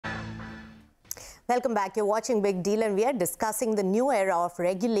Welcome back. You're watching Big Deal and we are discussing the new era of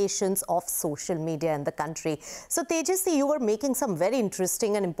regulations of social media in the country. So Tejasvi, you were making some very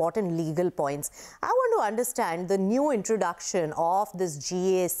interesting and important legal points. I want to understand the new introduction of this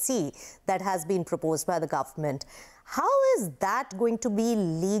GAC that has been proposed by the government. How is that going to be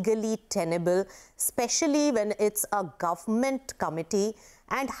legally tenable, especially when it's a government committee?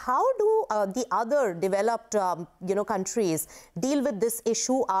 And how do the other developed countries deal with this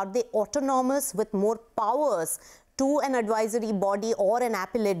issue? Are they autonomous with more powers to an advisory body or an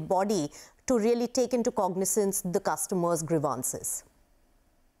appellate body to really take into cognizance the customers' grievances?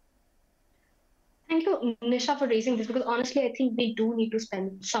 Thank you, Nisha, for raising this, because honestly, I think we do need to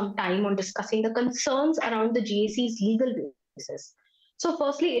spend some time on discussing the concerns around the GAC's legal basis. So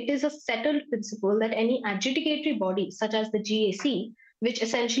firstly, it is a settled principle that any adjudicatory body, such as the GAC, which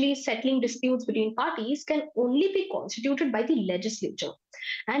essentially is settling disputes between parties, can only be constituted by the legislature.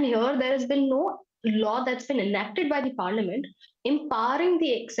 And here there has been no law that's been enacted by the parliament empowering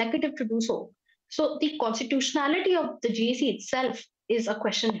the executive to do so. So the constitutionality of the GAC itself is a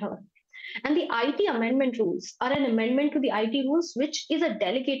question here. And the IT amendment rules are an amendment to the IT rules, which is a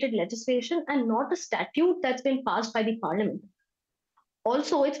delegated legislation and not a statute that's been passed by the parliament.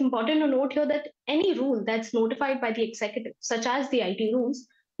 Also, it's important to note here that any rule that's notified by the executive, such as the IT rules,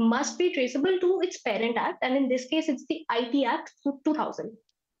 must be traceable to its parent act, and in this case, it's the IT Act 2000.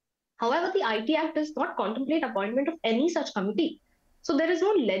 However, the IT Act does not contemplate appointment of any such committee. So there is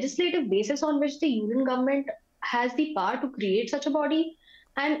no legislative basis on which the union government has the power to create such a body.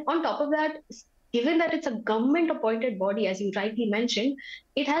 And on top of that, given that it's a government-appointed body, as you rightly mentioned,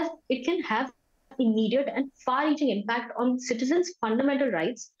 it can have immediate and far-reaching impact on citizens' fundamental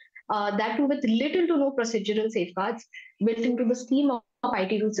rights, that too with little to no procedural safeguards built into the scheme of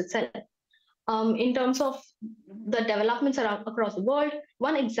IT rules itself. In terms of the developments across the world,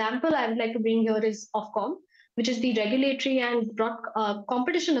 one example I would like to bring here is Ofcom, which is the regulatory and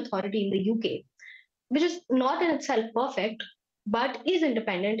competition authority in the UK, which is not in itself perfect, but is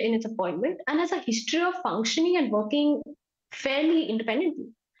independent in its appointment and has a history of functioning and working fairly independently.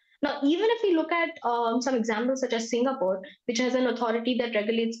 Now, even if we look at some examples such as Singapore, which has an authority that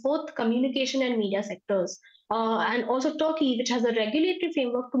regulates both communication and media sectors, and also Turkey, which has a regulatory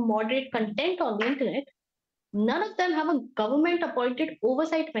framework to moderate content on the internet, none of them have a government-appointed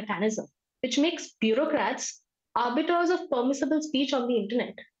oversight mechanism, which makes bureaucrats arbiters of permissible speech on the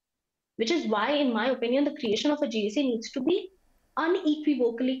internet, which is why, in my opinion, the creation of a GAC needs to be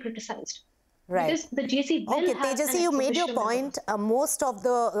unequivocally criticized. Right. Because the GAC will okay, Tejasvi, you made your point. Most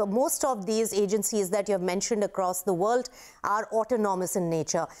of these agencies that you have mentioned across the world are autonomous in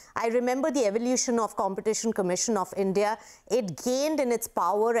nature. I remember the evolution of Competition Commission of India. It gained in its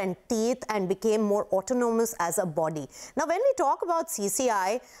power and teeth and became more autonomous as a body. Now, when we talk about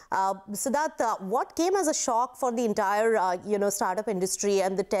CCI, Siddharth, what came as a shock for the entire startup industry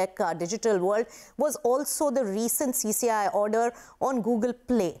and the tech digital world was also the recent CCI order on Google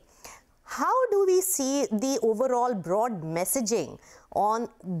Play. How do we see the overall broad messaging on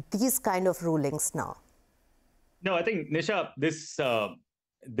these kind of rulings now? No, I think, Nisha, this so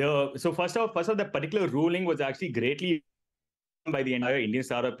first off, the particular ruling was actually greatly by the entire Indian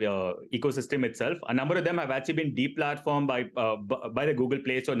startup ecosystem itself. A number of them have actually been deplatformed by the Google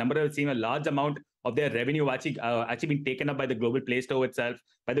Play Store. A number have seen a large amount of their revenue actually been taken up by the global Play Store itself,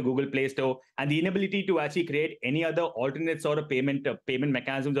 by the Google Play Store, and the inability to actually create any other alternate sort of payment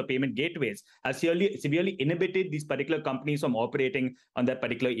mechanisms or payment gateways has severely inhibited these particular companies from operating on that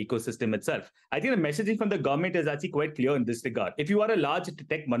particular ecosystem itself. I think the messaging from the government is actually quite clear in this regard. If you are a large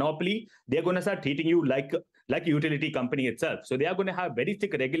tech monopoly, they're going to start treating you like a utility company itself. So they are going to have very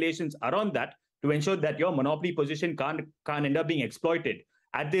strict regulations around that to ensure that your monopoly position can't end up being exploited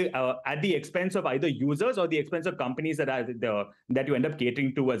at the expense of either users or the expense of companies that you end up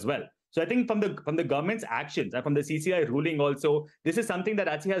catering to as well. So I think from the government's actions and from the CCI ruling also, this is something that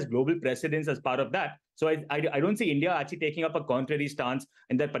actually has global precedence as part of that. So I don't see India actually taking up a contrary stance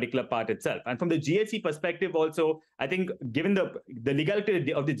in that particular part itself. And from the GAC perspective also, I think given the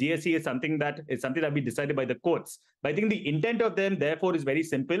legality of the GAC is something that will be decided by the courts. But I think the intent of them therefore is very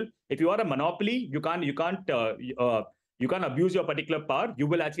simple. If you are a monopoly, you can't abuse your particular power. You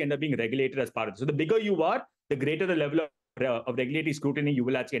will actually end up being regulated as part of it. So the bigger you are, the greater the level of regulatory scrutiny you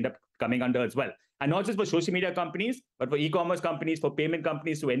will actually end up coming under as well. And not just for social media companies, but for e-commerce companies, for payment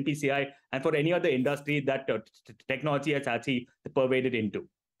companies to NPCI, and for any other industry that technology has actually pervaded into.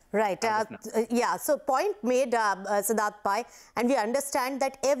 Right. Yeah. So point made, Siddharth Pai, and we understand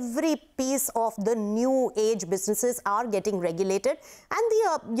that every piece of the new age businesses are getting regulated,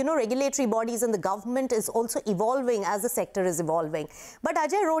 and the regulatory bodies and the government is also evolving as the sector is evolving. But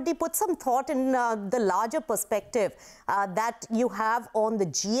Ajay Rodi, put some thought in the larger perspective that you have on the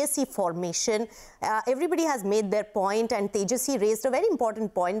GSE formation. Everybody has made their point, and Tejasvi raised a very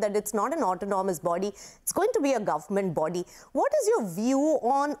important point that it's not an autonomous body; it's going to be a government body. What is your view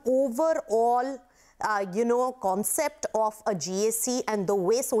on overall, concept of a GSE and the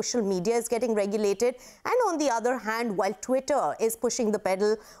way social media is getting regulated? And on the other hand, while Twitter is pushing the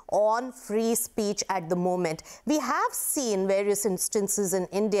pedal on free speech at the moment, we have seen various instances in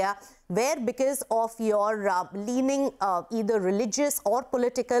India where, because of your leaning either religious or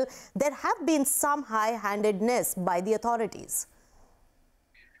political, there have been some high-handedness by the authorities.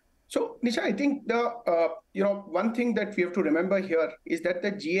 So, Nisha, I think the one thing that we have to remember here is that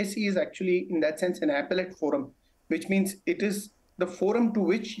the GSE is actually, in that sense, an appellate forum, which means it is the forum to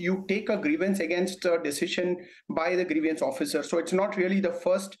which you take a grievance against a decision by the grievance officer. So it's not really the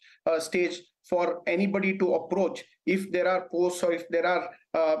first stage for anybody to approach if there are posts or if there are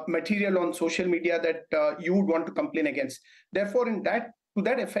material on social media that you would want to complain against. Therefore, to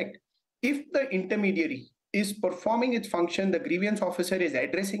that effect, if the intermediary is performing its function, the grievance officer is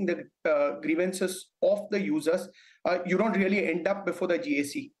addressing the grievances of the users, you don't really end up before the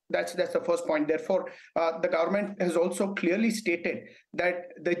GSE. That's the first point. Therefore, the government has also clearly stated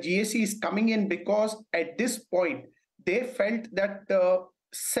that the GSE is coming in because at this point, they felt that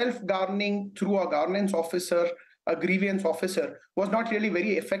self-governing through a governance officer, a grievance officer, was not really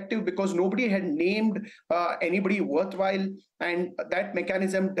very effective because nobody had named anybody worthwhile, and that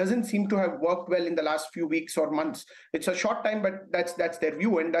mechanism doesn't seem to have worked well in the last few weeks or months. It's a short time, but that's their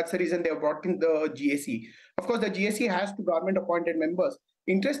view, and that's the reason they have brought in the GSE. Of course, the GSE has two government-appointed members.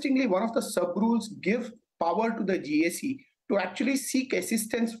 Interestingly, one of the sub-rules give power to the GSE to actually seek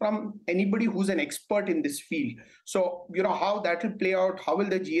assistance from anybody who's an expert in this field. So, how that will play out, how will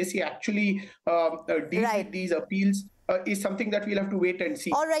the GSE actually deal with these appeals is something that we'll have to wait and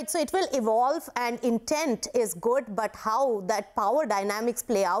see. All right, so it will evolve, and intent is good, but how that power dynamics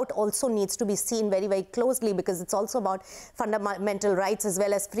play out also needs to be seen very, very closely, because it's also about fundamental rights as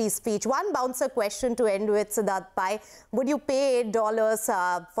well as free speech. One bouncer question to end with, Siddharth Pai. Would you pay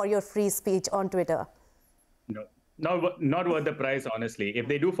 $8 for your free speech on Twitter? No. Not worth the price, honestly. If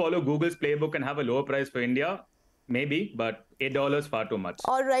they do follow Google's playbook and have a lower price for India, maybe, but $8 far too much.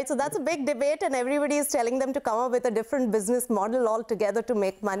 All right, so that's a big debate, and everybody is telling them to come up with a different business model altogether to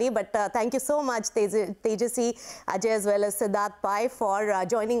make money. But thank you so much, Tejasvi, Ajay, as well as Siddharth Pai, for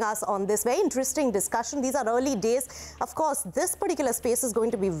joining us on this very interesting discussion. These are early days. Of course, this particular space is going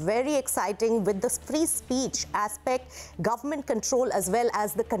to be very exciting with this free speech aspect, government control, as well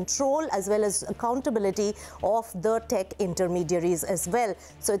as the control, as well as accountability of the tech intermediaries as well.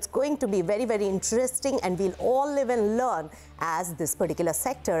 So it's going to be very, very interesting, and we'll all live and learn as this particular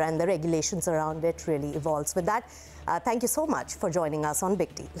sector and the regulations around it really evolves. With that, thank you so much for joining us on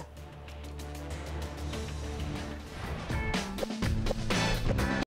Big Deal.